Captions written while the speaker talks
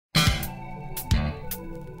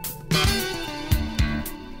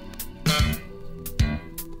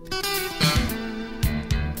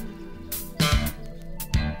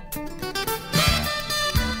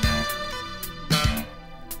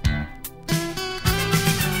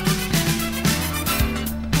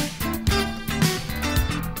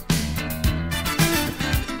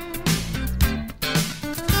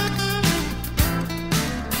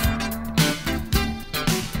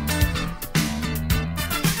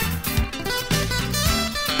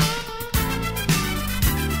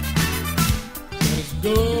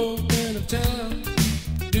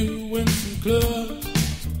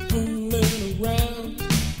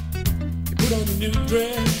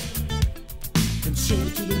show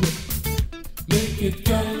to the world. Make it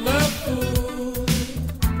colorful.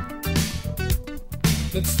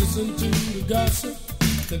 Let's listen to the gossip.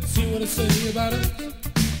 Let's see what I say about it.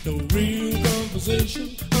 No real conversation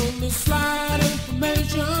on the slide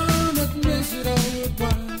information that makes it all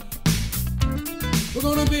worthwhile. We're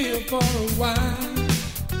gonna be here for a while,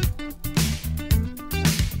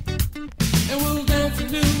 and we'll dance to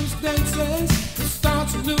new dances, we'll start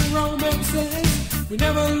some new romances. We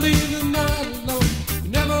never leave the night alone. We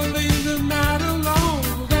never leave the night alone.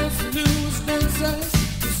 We'll dance to new dances,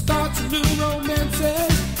 we'll start some new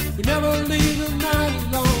romances. We never leave the night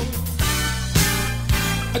alone.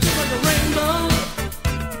 Just like a rainbow,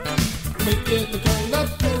 make it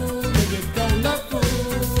colorful, make it colorful.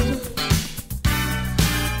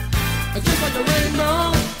 Just like a rainbow,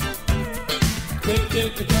 make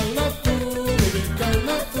it colorful, make it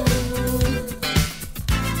colorful.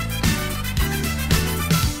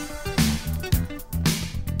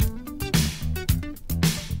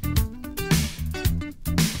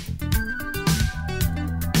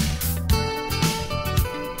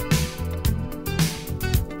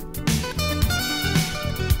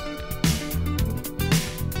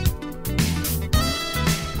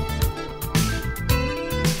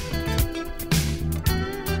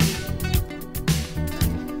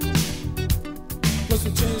 What's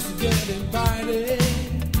the chance to get invited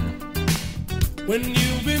when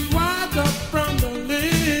you've been wiped up from the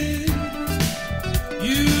list?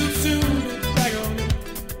 You soon be back on it.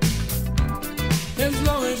 As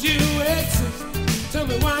long as you exist, tell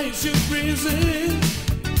me why you should resist.